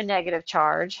have a negative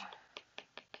charge.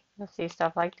 You'll see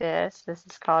stuff like this. This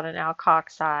is called an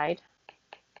alkoxide.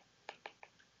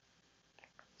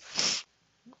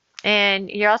 And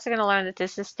you're also going to learn that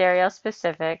this is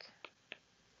stereospecific.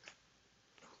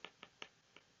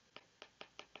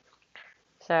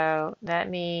 So that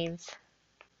means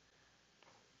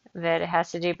that it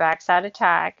has to do backside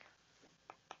attack.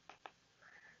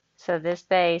 So this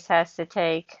base has to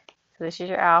take, so this is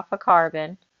your alpha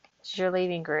carbon, this is your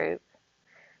leaving group.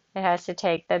 It has to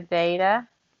take the beta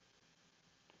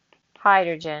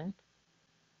hydrogen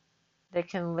that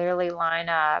can literally line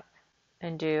up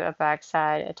and do a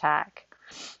backside attack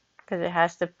because it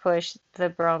has to push the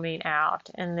bromine out.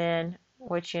 And then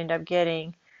what you end up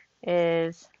getting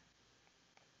is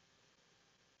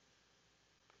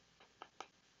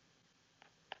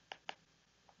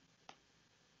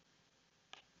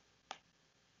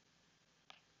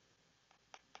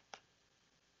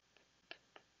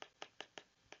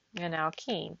an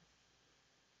alkene.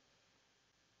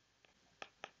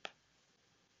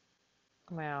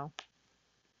 Well,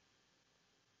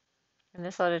 and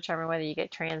this will determine whether you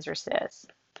get trans or cis.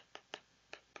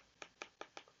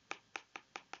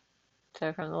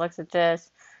 So from the looks of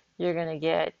this, you're going to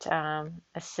get a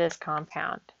cis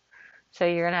compound. So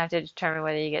you're going to have to determine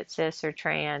whether you get cis or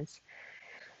trans.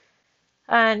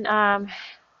 And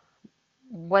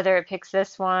whether it picks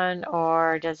this one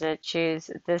or does it choose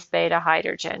this beta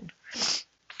hydrogen.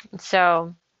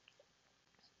 So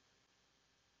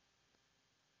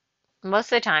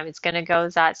most of the time it's going to go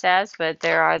Zatsev's, but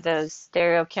there are those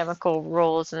stereochemical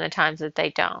rules and the times that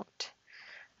they don't.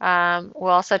 We'll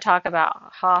also talk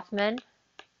about Hoffman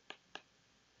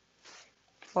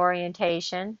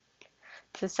orientation.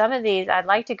 So some of these, I'd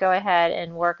like to go ahead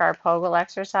and work our POGIL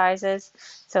exercises.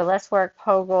 So let's work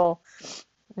POGIL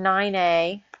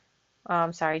 9A,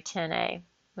 I'm sorry, 10A.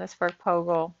 Let's work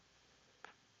POGIL.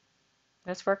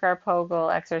 Let's work our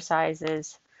POGIL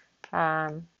exercises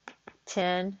 10A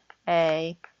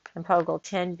and POGIL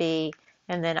 10B,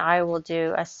 and then I will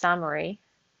do a summary,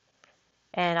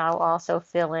 and I'll also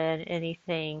fill in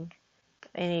anything,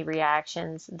 any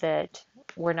reactions that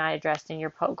were not addressed in your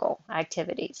POGIL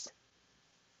activities.